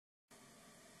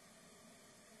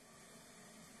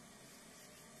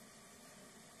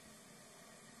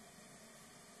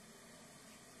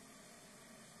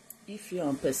If you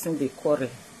and person dey quarrel,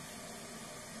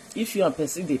 if you and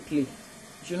person dey play,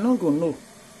 you no go know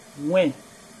when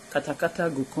katakata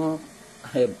go come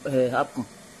happen.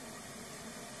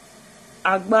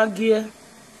 Agbagie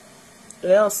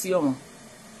else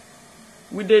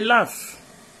we dey laugh.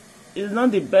 It's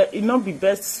not be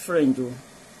best friend o.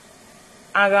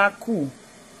 Araku,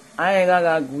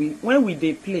 aeragagui. When we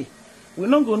dey play, we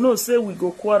no go know say we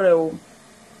go quarrel o.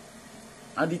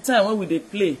 At the time when we dey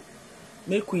play,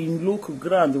 make we look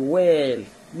ground well,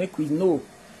 make we know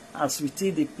as we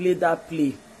take dey play that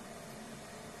play.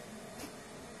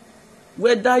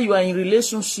 Whether you are in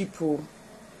relationship o,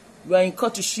 you are in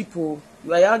courtship o,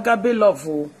 you are agape love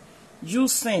o,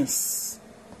 use sense.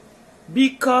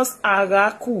 Because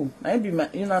Araku,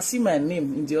 you see my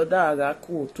name in the other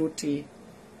Araku Otote.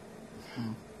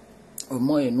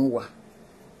 Omo Enuwa.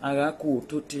 Araku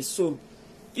Otote. So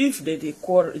if they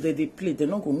quarrel, they play, they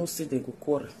no go know say they go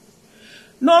quarrel.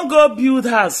 No go build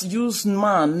house, use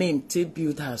man name to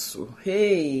build house. So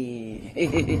hey.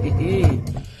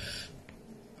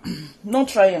 No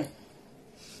try am.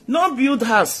 No build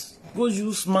house, go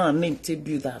use man name to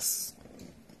build house.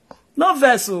 No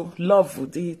vessel,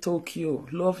 love the Tokyo,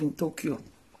 love in Tokyo.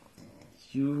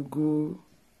 You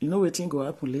know wetin go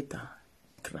happen later?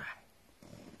 Cry.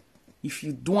 If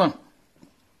you do am,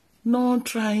 no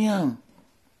try am.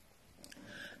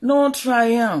 No try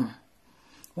am.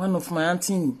 One of my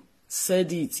auntie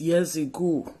said it years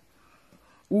ago.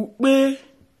 Ukpe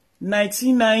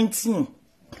 1919.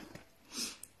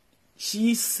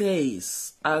 She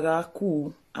says,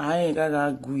 Araku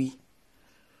aeragagui.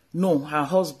 No, her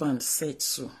husband said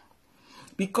so.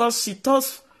 Because she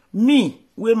thought me,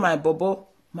 where my bobo,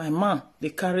 my man,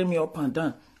 they carry me up and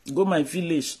down. Go my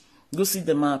village, go see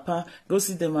the mapa, go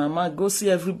see the mama, go see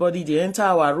everybody. They enter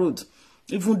our road.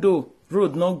 Even though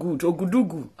road not good.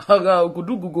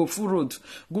 Ogudugu go full road.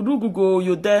 Gudugu go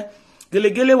you there.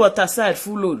 Gelegele water side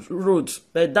full road.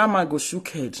 But that man go shook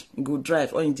head, go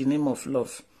drive, all in the name of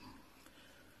love.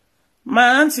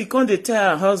 My auntie come dey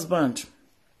tell her husband,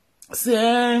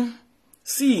 say,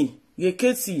 see, ye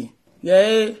Katie,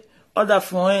 ye other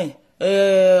phone,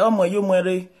 omo yo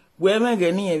mwere, we me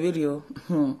geni e video.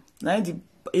 Na di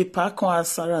e pa kon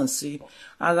asara and say,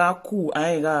 Araku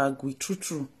aeragagui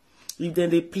true. If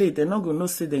they play, they not go know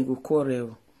say they go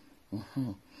quarrel.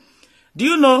 Do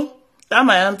you know that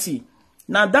my auntie?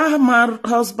 Now that my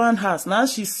husband has, now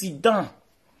she sit down.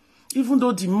 Even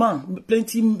though the man,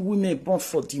 plenty women born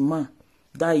for the man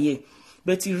that year.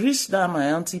 But he reached that my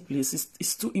auntie place.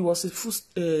 It was a full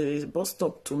bus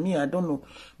stop to me, I don't know.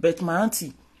 But my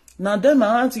auntie, now then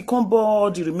my auntie come born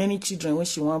all the remaining children when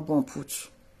she want born put.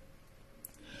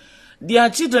 Their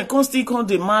children come still come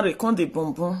they marry, come they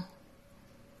born.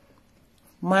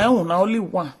 My own, na only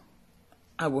one,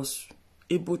 I was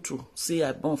able to say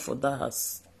I born for that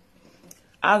house.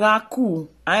 Araku,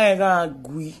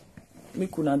 aeragagui,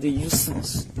 make una dey use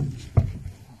sense.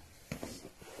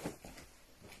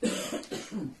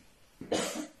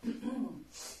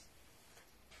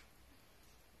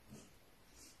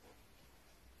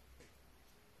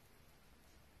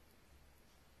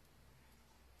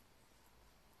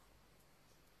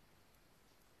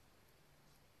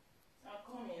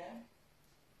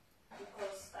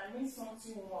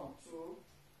 Something wrong too.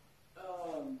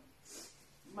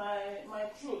 My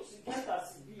throat, you get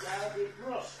as it be. I dey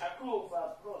brush, I can't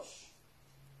over brush.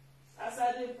 As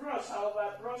I dey brush, I over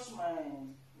brush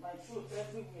my throat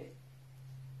everywhere.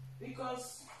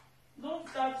 Because not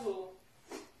that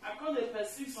I can't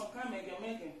perceive some kind of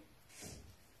mega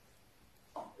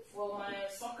for my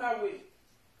soccer way.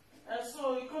 And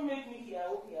so it can't make me here.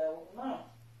 Now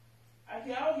I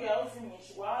here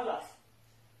finish voila.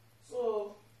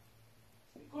 So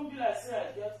it can't be like say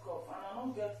I get cough and I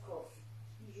don't get cough.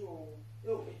 Yo,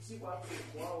 it's what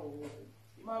wow.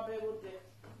 You might be able to.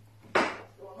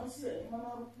 Don't see it. You might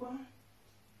not look one.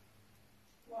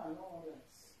 Why no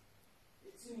less?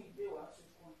 It's in the what you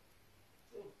want.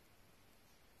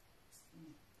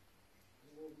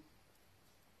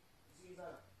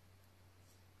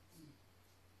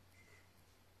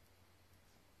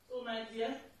 So my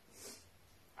dear,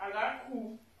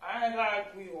 Araku,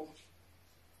 aeragagui.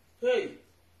 Hey,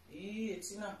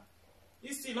 it's now.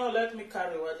 This thing not let me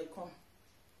carry where they come.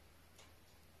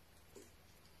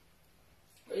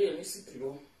 Hey, me see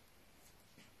kilo.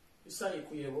 You say you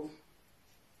kuyebo.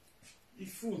 The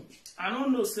food. I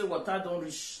don't know say water don't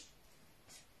reach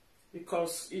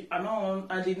because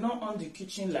I did not on the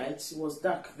kitchen lights. It was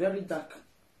dark, very dark.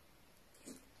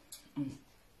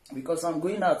 Because I'm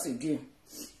going out again.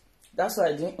 That's why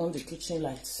I didn't on the kitchen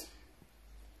lights.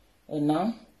 And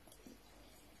now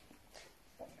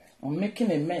I'm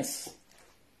making a mess.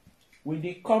 with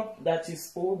the cup that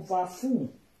is over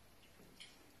full.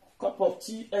 Cup of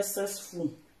tea excess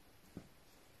full.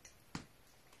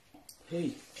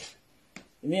 Hey,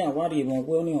 me I worry about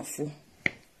well on full.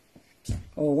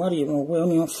 Oh, worry about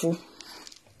well on full.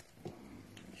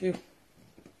 Here,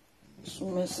 so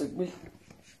messy.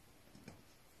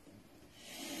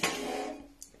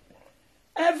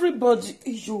 Everybody,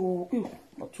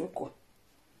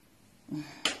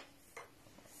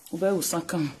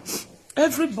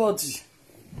 everybody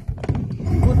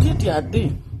go get their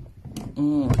day.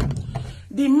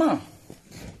 The man,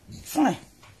 fine.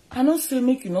 I don't say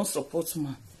make you not support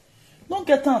man. Don't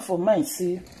get time for mine,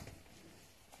 say.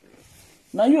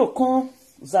 Now you come,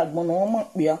 Zagbono woman,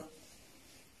 yeah.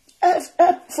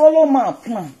 Follow my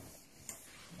plan.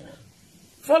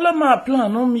 Follow my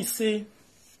plan, no me say.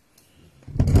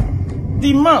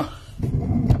 The man,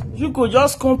 you go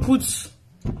just come put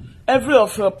every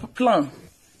of your plan.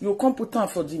 You come put time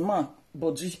for the man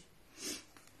body.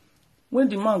 When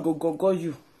the man go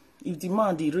you, if the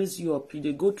man they raise you up,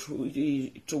 they go through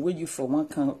to weigh you for one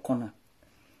corner.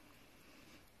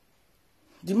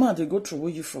 The man they go through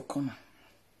weigh you for corner.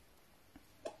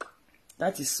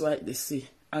 That is why they say,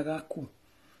 Agaku,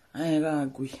 I ain't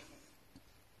agree.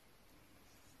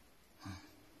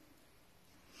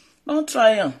 Don't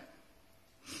try him.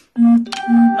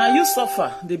 Now you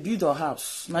suffer, they build your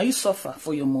house. Now you suffer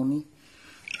for your money.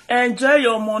 Enjoy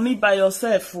your money by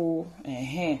yourself. Oh,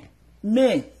 men.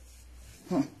 Men.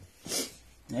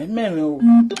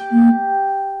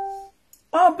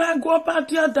 Oh, bag go back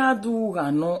there,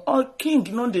 dadu. No, all king,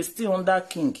 no, they still under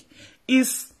king.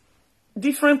 Is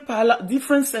different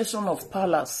section of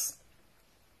palace.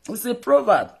 It's a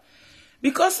proverb.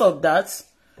 Because of that,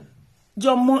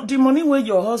 the money where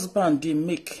your husband they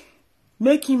make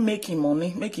him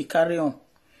money, make it carry on.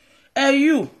 And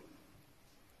you,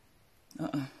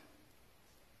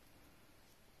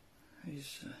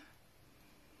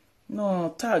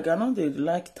 no tag. I know they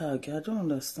like tag. I don't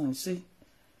understand. See,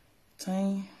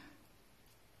 time.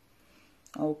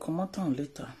 I will come out on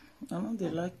later. I know they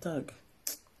like tag.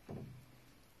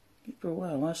 People who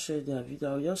I want to share their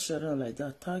video, I'll just share it like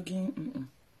that. Tagging.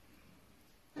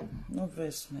 No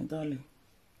verse, my darling.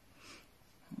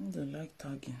 They like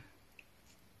tagging.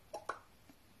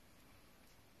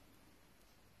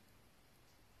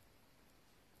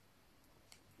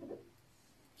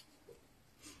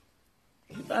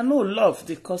 I know love,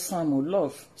 they cause some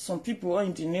love. Some people are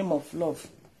in the name of love.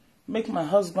 Make my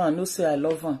husband no say I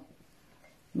love him.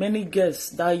 Many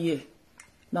girls that year.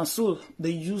 Now so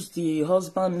they use the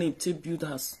husband name to build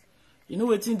house. You know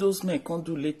what those men can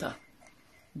do later?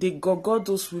 They got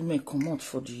those women come out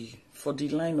for the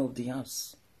line of the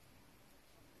house.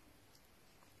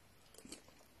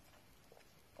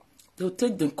 They'll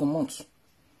take them come out.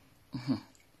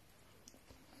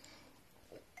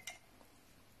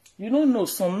 You don't know,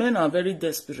 some men are very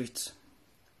desperate.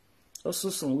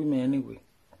 Also some women anyway.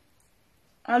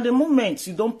 At the moment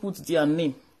you don't put their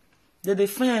name, then they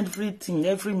find everything,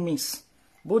 every means,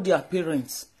 both their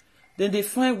parents. Then they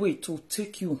find way to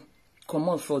take you, come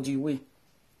out for the way.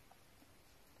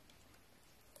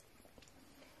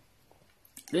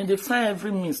 Then they find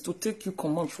every means to take you,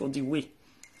 come out for the way.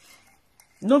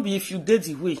 No be if you did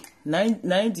the way, nine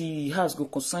the house go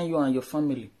concern you and your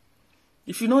family.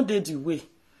 If you not did the way,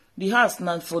 the house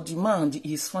not for the man and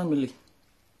his family.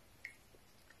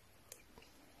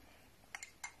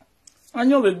 I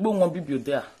know we won't be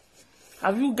there.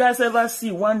 Have you guys ever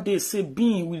seen one day say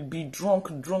Bean will be drunk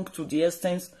to the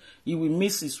extent he will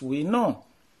miss his way? No.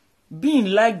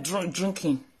 Bean like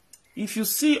drinking. If you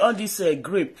see all this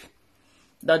grape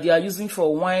that they are using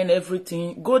for wine,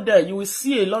 everything, go there, you will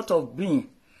see a lot of Bean.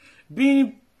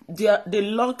 Bean, they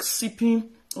love sipping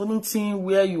anything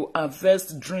where you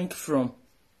harvest drink from.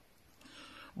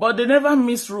 But they never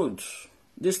miss road.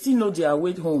 They still know their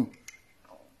way home.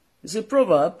 It's a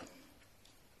proverb.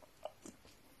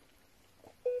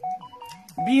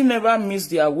 Bean never miss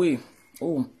their way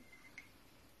home.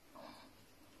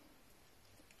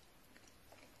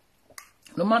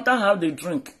 No matter how they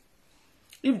drink,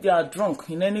 if they are drunk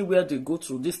in anywhere they go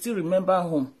to, they still remember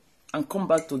home and come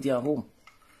back to their home.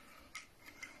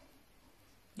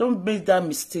 Don't make that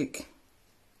mistake.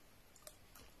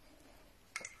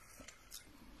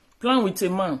 Plan with a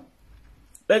man.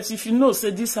 But if you know, say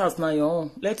this house now your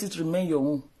own, let it remain your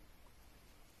own.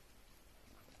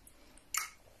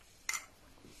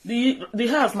 The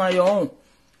house now your own.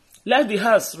 Let the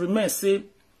house remain, say,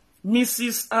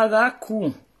 Mrs.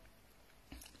 Agaku.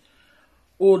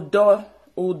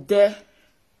 Ode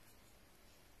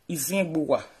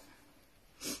Izingbuwa.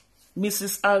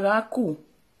 Mrs. Agaku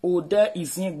Ode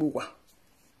Izingbuwa.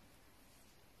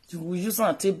 You will use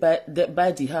am take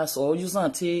buy the house or use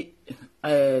am take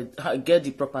get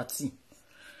the property.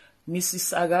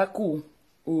 Mrs. Agaku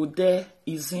Ode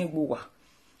Izingbuwa.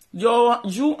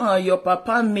 You and your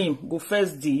papa name go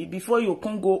first day before you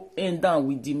can go end down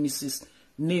with the Mrs.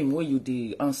 name when you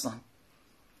the answer.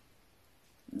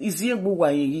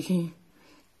 Izingbuwa yehi.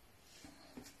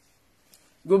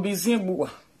 Go be Izingbuwa.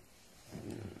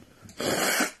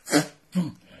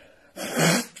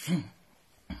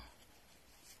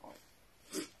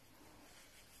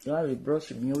 You have a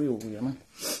brush in your way, man.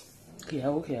 Okay.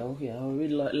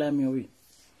 Let me away.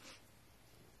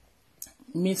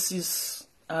 Mrs.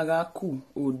 Agaku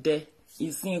Ode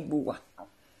Izingbuwa.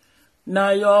 Now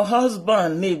your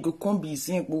husband name go come be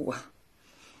Izingbuwa.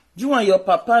 You and your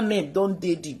papa name don't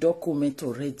date the document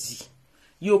already.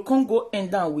 You can't go end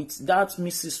down with that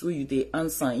Mrs. where you dey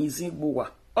answer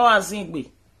Izingbuwa. Or Azingbe.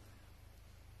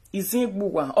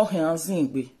 Izingbuwa or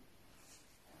Azingbe.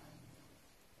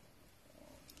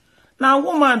 Now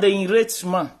woman they enrich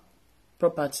man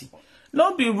property.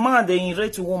 No be man they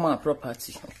enrich woman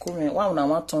property. Come here, why would I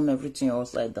want to turn everything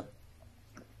else like that?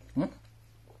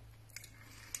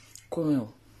 Come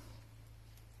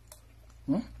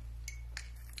here.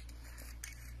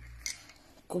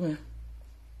 Come here.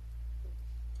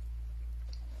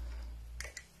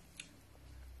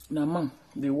 Now man,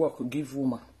 they work give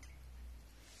woman.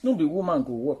 No be woman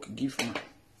go work give man.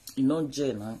 You not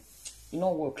jail now. You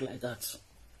not work like that.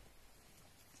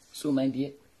 So my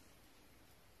dear,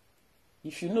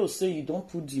 if you know say you don't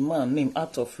put the man name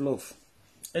out of love,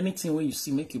 anything where you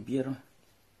see make you bear.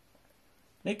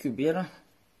 Make you bear.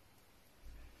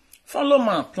 Follow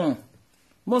my plan.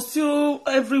 Must you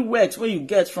every word where you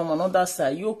get from another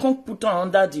side, you can't put on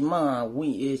under the man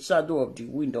a shadow of the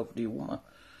wind of the woman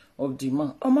of the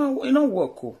man. You not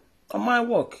work. Am I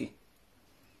working?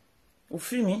 You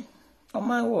feel me?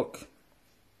 Am I work?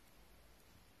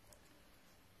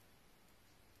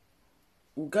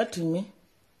 You getting me?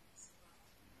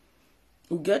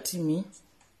 You getting me?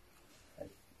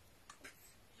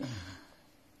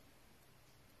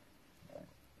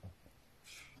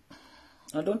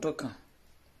 I don't talk.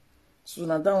 So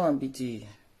now that one be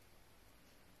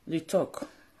the talk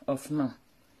of now.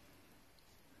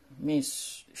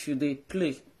 Miss, should they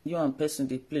play? You and person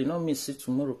they play. Not miss it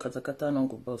tomorrow. Kata no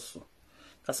go boss.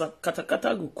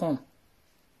 Kata go come.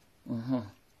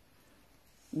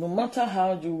 No matter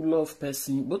how you love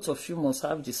person, both of you must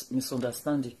have this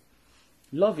misunderstanding.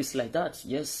 Love is like that,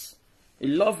 yes. A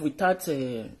love without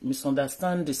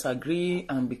misunderstand, disagree,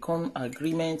 and become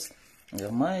agreement.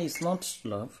 Your mind is not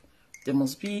love. There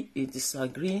must be a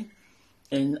disagree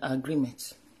and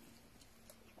agreement.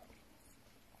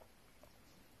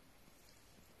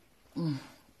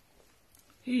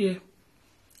 Yeah,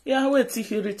 wait till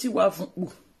he reti wa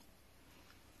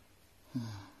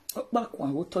back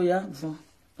one water ya.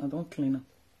 I don't clean up.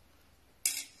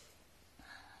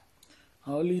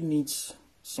 I only need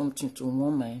something to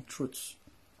warm my throat.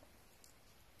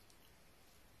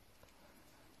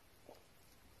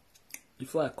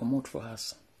 Before I come out for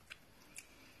us.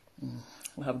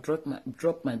 I have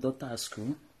dropped my daughter at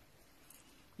school.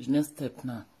 The next step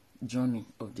now, journey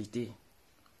of the day.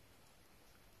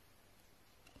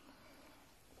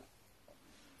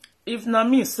 If na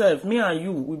me self, me and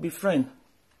you will be friends.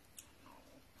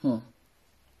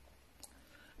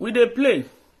 We dey play.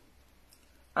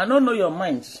 I don't know your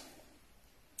mind.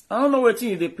 I don't know what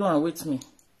you dey plan with me.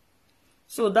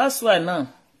 So that's why now,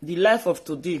 the life of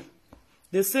today,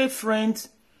 they say friend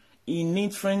in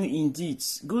need, friend indeed.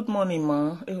 Good morning,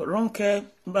 ma. Ronke,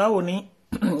 Baoni.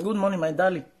 Good morning, my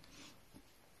darling.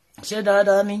 Sheda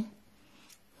Dani.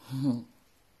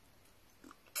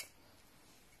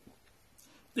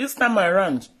 This time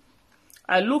around,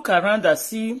 I look around and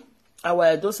see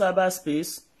our Edo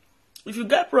cyberspace. If you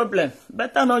get problem,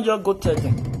 better not just go tell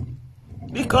them.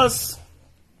 Because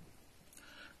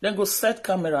they go set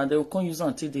camera and they will come use it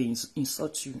until they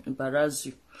insult you, embarrass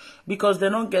you. Because they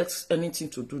don't get anything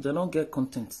to do. They don't get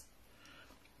content.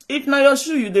 If now your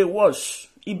shoe you they wash,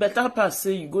 it better pass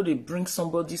say you go to bring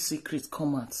somebody's secret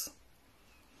come out.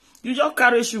 You just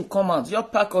carry shoe come out. You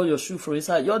pack all your shoe from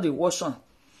inside. You the wash on.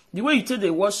 The way you take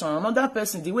the wash on, another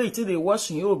person, the way you take the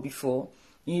wash in you before,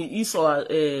 he saw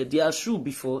their shoe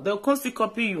before, they'll constantly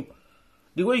copy you.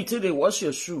 The way you take the wash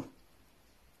your shoe.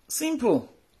 Simple.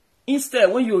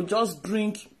 Instead, when you just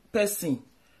bring person,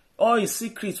 all his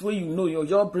secrets where you know, you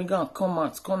just bring out, come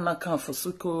knock out for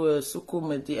social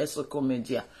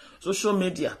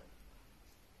media.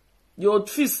 Your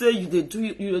feel say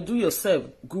you do yourself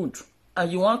good,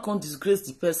 and you want to disgrace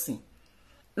the person.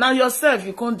 Now yourself,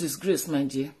 you can't disgrace, my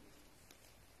dear.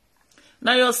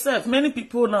 Now yourself, many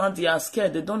people now, they are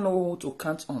scared. They don't know who to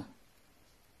count on.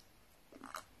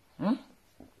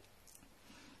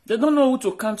 They don't know who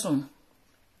to count on.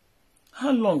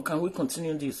 How long can we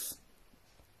continue this?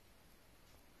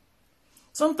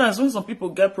 Sometimes when some people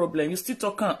get problem, you still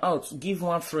talk out, give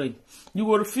one friend. You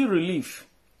will feel relief.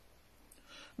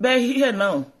 But here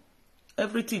now,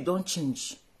 everything don't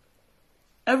change.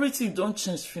 Everything don't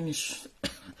change, finish.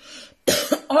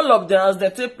 All of them as they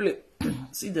take play.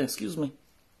 See them, excuse me.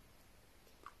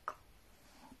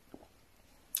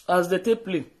 As they take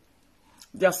play,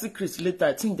 their secrets later,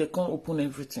 I think they can't open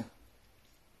everything.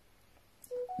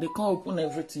 They can't open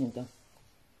everything down.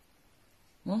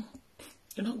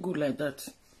 You're not good like that.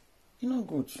 You're not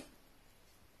good.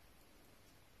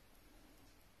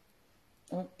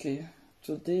 Okay.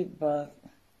 Today back.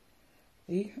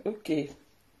 Okay.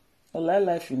 All my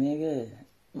life in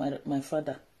my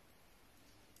father.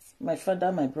 My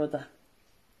father, my brother.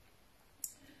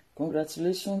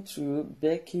 Congratulations to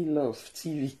Becky Love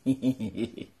TV.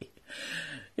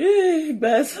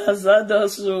 Best as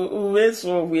we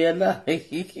so we na.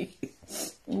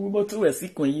 We to we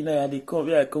sick when you know they come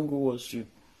here I can go watch you.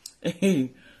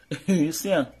 You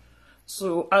see?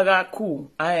 So I got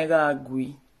cool. I got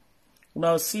agree.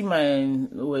 Now see my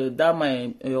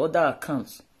my other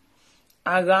accounts.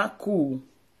 I got cool.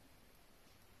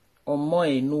 Omo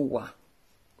enuwa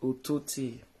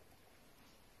otote.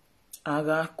 I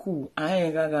got cool. I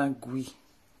got agree.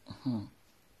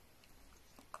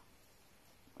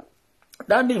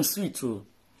 That name sweet too.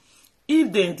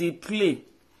 If they play,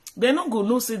 they not go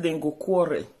no say they go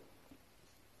quarrel.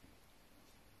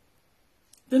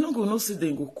 They not go no say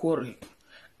they go quarrel.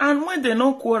 And when they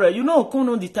not quarrel, you know, come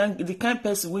on the kind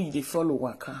person when they follow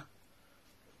waka.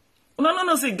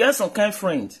 No say get some kind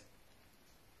friend.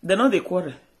 They know they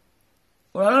quarrel.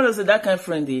 No say that kind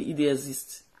friend they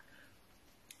exist.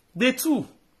 They too,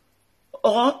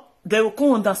 or they will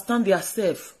come understand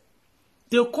themselves.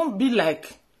 They will come be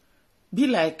like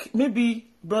maybe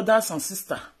brothers and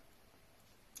sisters.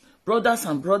 Brothers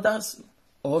and brothers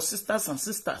or sisters and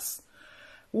sisters.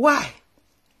 Why?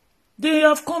 They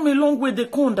have come a long way, they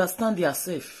can't understand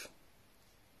themselves.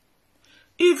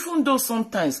 Even though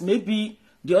sometimes maybe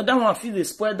the other one feel they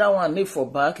spoil that one name for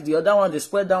back, the other one they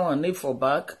spoil that one name for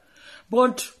back.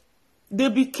 But they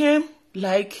became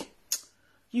like,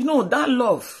 you know, that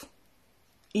love,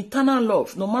 eternal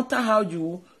love, no matter how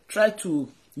you try to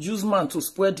use man to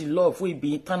spoil the love, will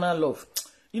be eternal love.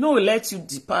 You know, will let you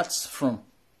depart from.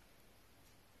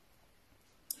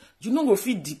 You know, will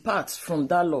feel depart from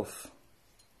that love.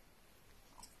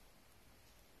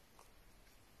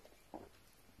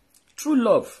 True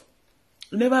love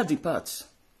never departs.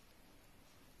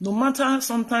 No matter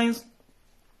sometimes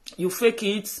you fake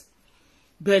it,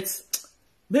 but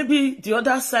maybe the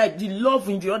other side, the love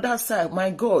in the other side, my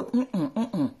God,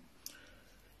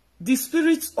 the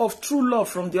spirit of true love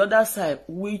from the other side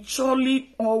will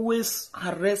surely always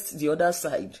arrest the other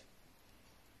side.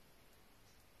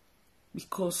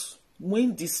 Because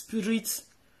when the spirit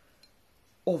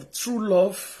of true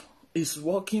love is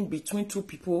working between two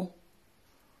people,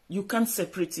 you can't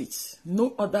separate it.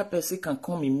 No other person can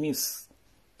come in midst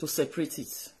to separate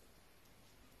it.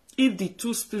 If the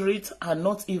two spirits are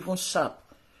not even sharp,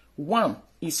 one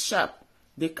is sharp,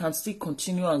 they can still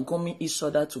continue and gum each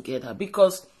other together.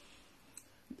 Because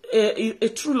a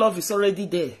true love is already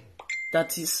there.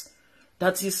 That is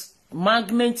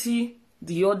magneting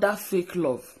the other fake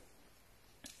love.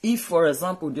 If, for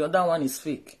example, the other one is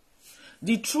fake,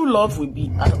 the true love will be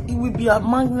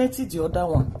magneting the other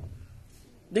one.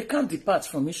 They can't depart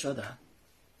from each other.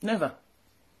 Never.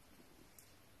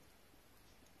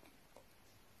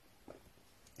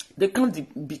 They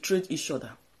can't betray each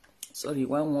other. Sorry,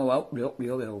 one more. We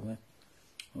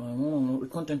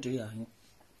content here.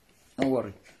 Don't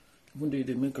worry. When they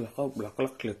make black.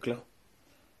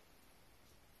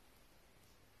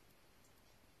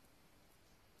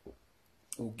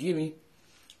 Oh, give me.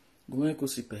 Go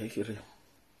see here.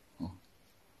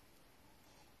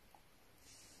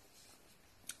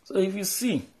 So if you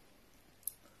see,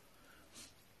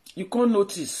 you can't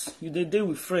notice, you dey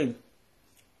with friend,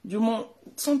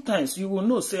 sometimes you will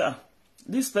know, say,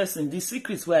 this person, the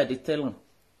secrets where they tell them.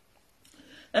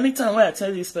 Anytime when I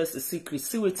tell this person secret,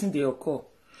 see wetin dey occur.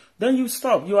 Then you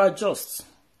stop, you adjust.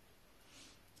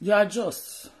 You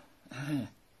adjust.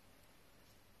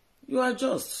 You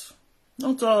adjust.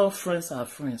 Not all friends are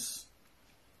friends.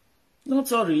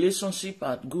 Not all relationship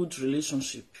are good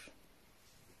relationship.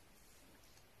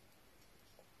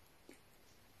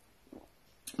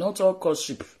 Not all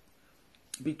courtship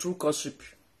be true courtship.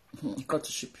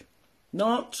 Courtship.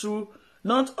 Not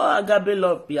all agape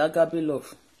love be agape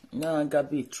love. No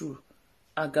agape true.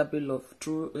 Agape love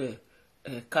true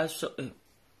cash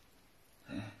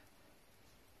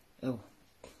oh.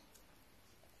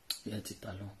 Yeah, it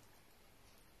alone.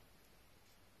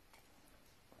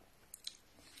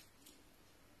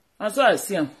 That's what I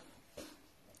see him.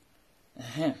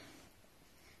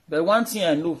 But one thing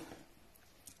I know,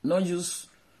 no use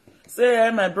say,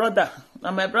 hey, my brother. Now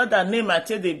my brother name I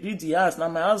tell the build the house. Now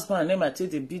my husband name I tell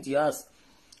the build the house.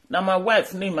 Now my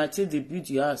wife name I tell the build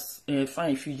the house.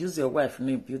 Fine, if you use your wife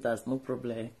name build house, no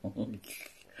problem.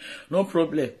 No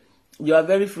problem. You are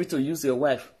very free to use your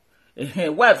wife.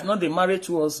 Wife not they marry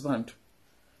two husband.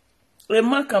 A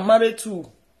man can marry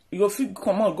two. You feel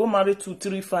come on, go marry 2,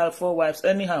 3, 5, 4 wives.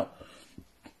 Anyhow,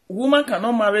 woman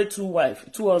cannot marry two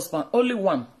husbands, only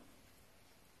one.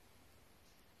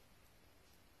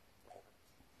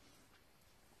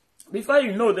 Before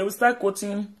you know, they will start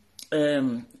quoting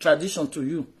tradition to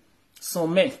you.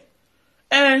 Some men.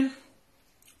 And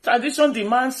tradition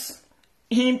demands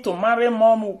him to marry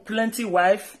mom with plenty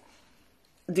wife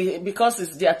because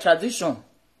it's their tradition.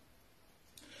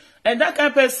 And that kind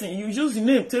of person, you use the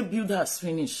name to build house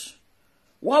finish.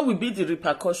 What will be the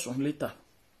repercussion later?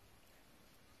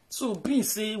 So, being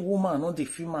say woman, not the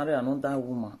female marry another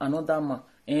woman, another man,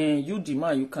 and you the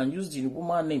man, you can use the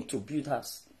woman name to build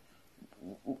house.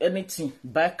 Anything,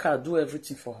 buy car, do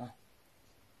everything for her.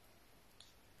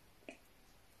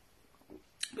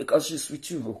 Because she's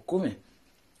with you. Oh, come in.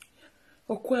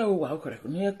 Oh, quite oh, wow, correct.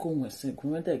 Near come with say,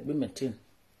 come there, be maintain.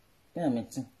 Yeah,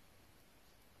 maintain.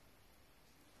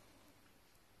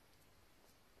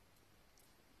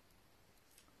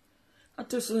 I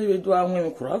tell you, you do. I'm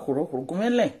going to cry. Go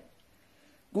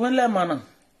and let mana.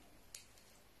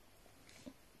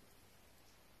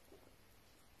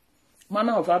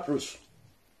 Manner of approach.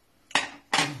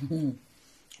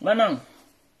 Manner.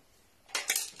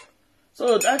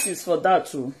 So that is for that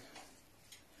too.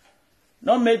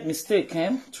 Don't make mistake,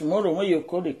 tomorrow when you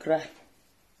call the cry.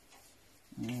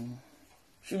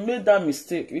 She made that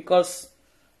mistake because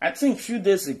I think a few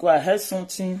days ago I heard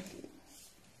something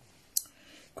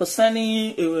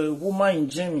concerning a woman in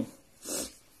Germany.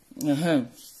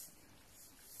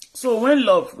 So when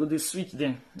love go the switch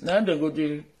then they go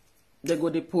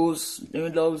the post.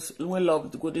 When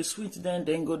love go the switch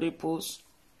then go the post.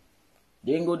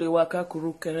 Then go the waka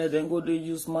kurukere, then go the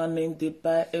use my name, they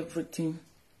buy everything.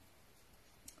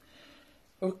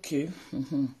 Okay.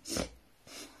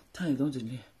 Time don't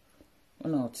delay.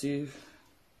 When I'll tell you,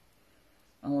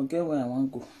 I will get where I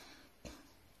want to go.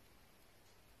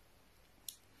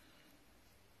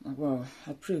 Well,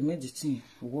 I pray make the thing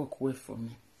work well for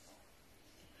me.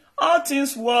 All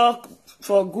things work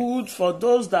for good for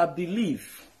those that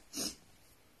believe.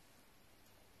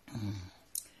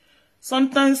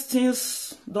 Sometimes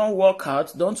things don't work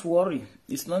out. Don't worry.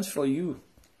 It's not for you.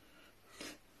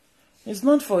 It's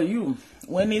not for you.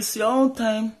 When it's your own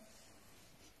time,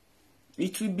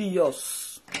 it will be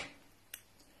yours.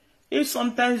 If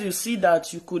sometimes you see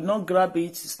that you could not grab it,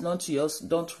 it's not yours,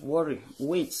 don't worry.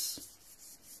 Wait.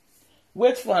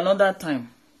 Wait for another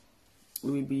time. It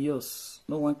will be yours.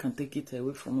 No one can take it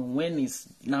away from you when it's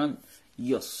not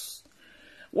yours.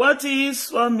 What is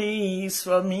for me is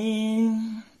for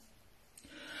me.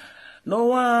 No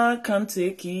one can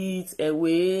take it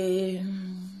away.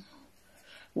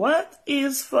 What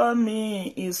is for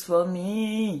me is for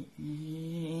me.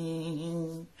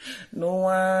 No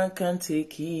one can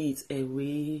take it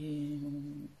away.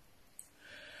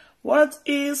 What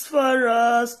is for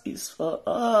us is for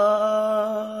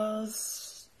us.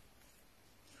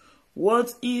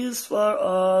 What is for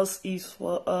us is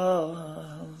for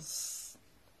us.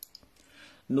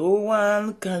 No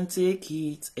one can take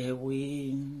it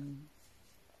away.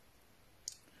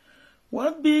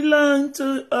 What belongs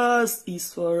to us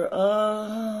is for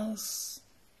us.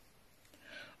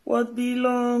 What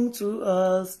belongs to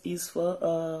us is for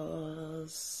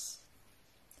us.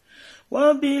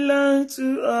 What belongs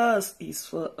to us is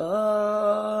for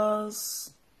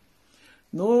us.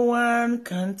 No one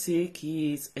can take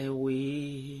it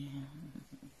away.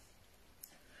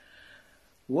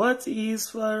 What is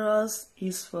for us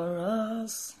is for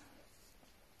us.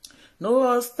 No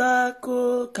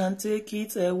obstacle can take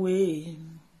it away.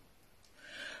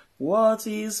 What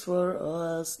is for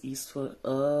us is for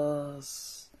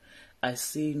us. I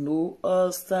say no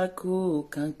obstacle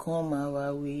can come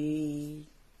our way.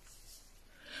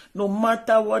 No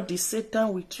matter what the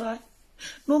Satan will try,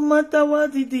 no matter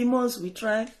what the demons will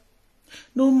try,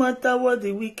 no matter what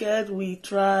the wicked will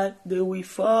try, they will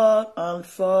fall and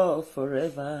fall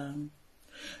forever.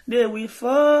 They will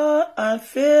fall and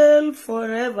fail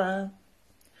forever.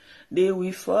 they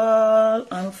will fall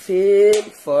and fail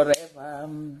forever.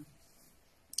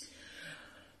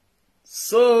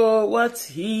 So what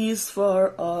is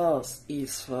for us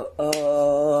is for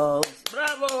us.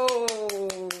 Bravo!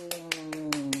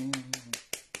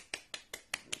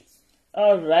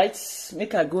 All right,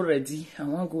 make I go ready. I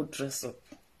want to go dress up.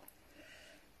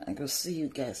 I go see you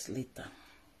guys later.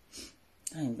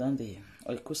 I'm done there.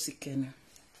 I go see Kenny.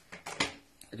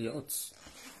 The odds.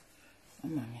 Oh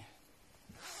my man.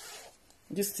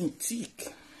 This thing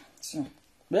thick. So,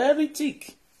 very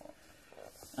thick.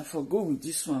 I forgot with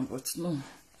this one, but no.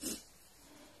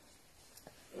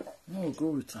 No, go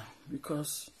with her.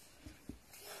 Because,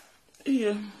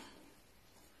 yeah.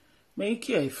 Make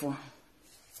care for.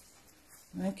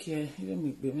 Make care. Even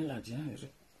me, baby, like that.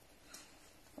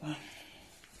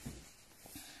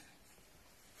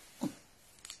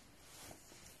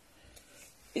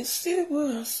 You see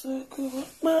what so cool,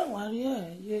 but what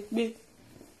you be.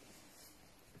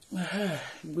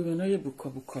 Women know you book.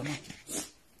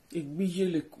 It be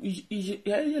ye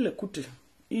kute.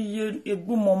 Ye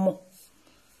boom momo.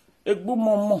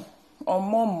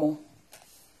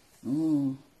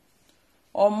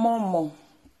 Or momo.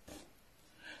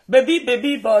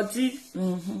 Baby body.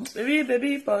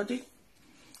 Baby body.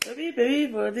 Baby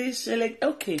body. She like,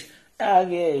 okay.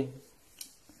 Yeah.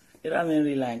 I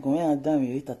mean, like, going and down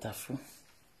with Tatafu.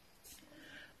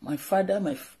 My father,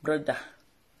 my brother.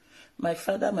 My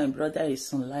father, my brother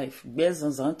is on life. Bears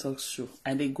on talk show.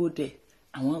 And they go there.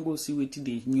 I want to go see what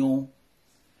they know.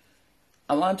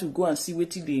 I want to go and see what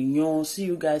they know. See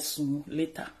you guys soon.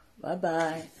 Later.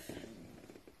 Bye-bye.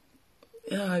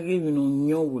 Yeah, I gave you no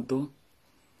new wood.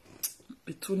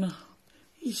 Betuna.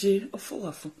 Ije,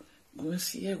 ofu. Go and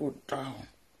see her go down.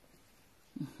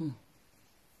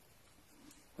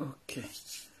 Okay.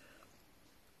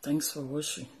 Thanks for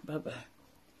watching. Bye-bye.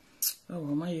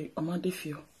 Oh, am I deaf?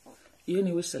 You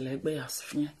anyway, select by as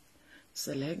fine.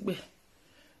 Select by.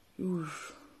 Ooh.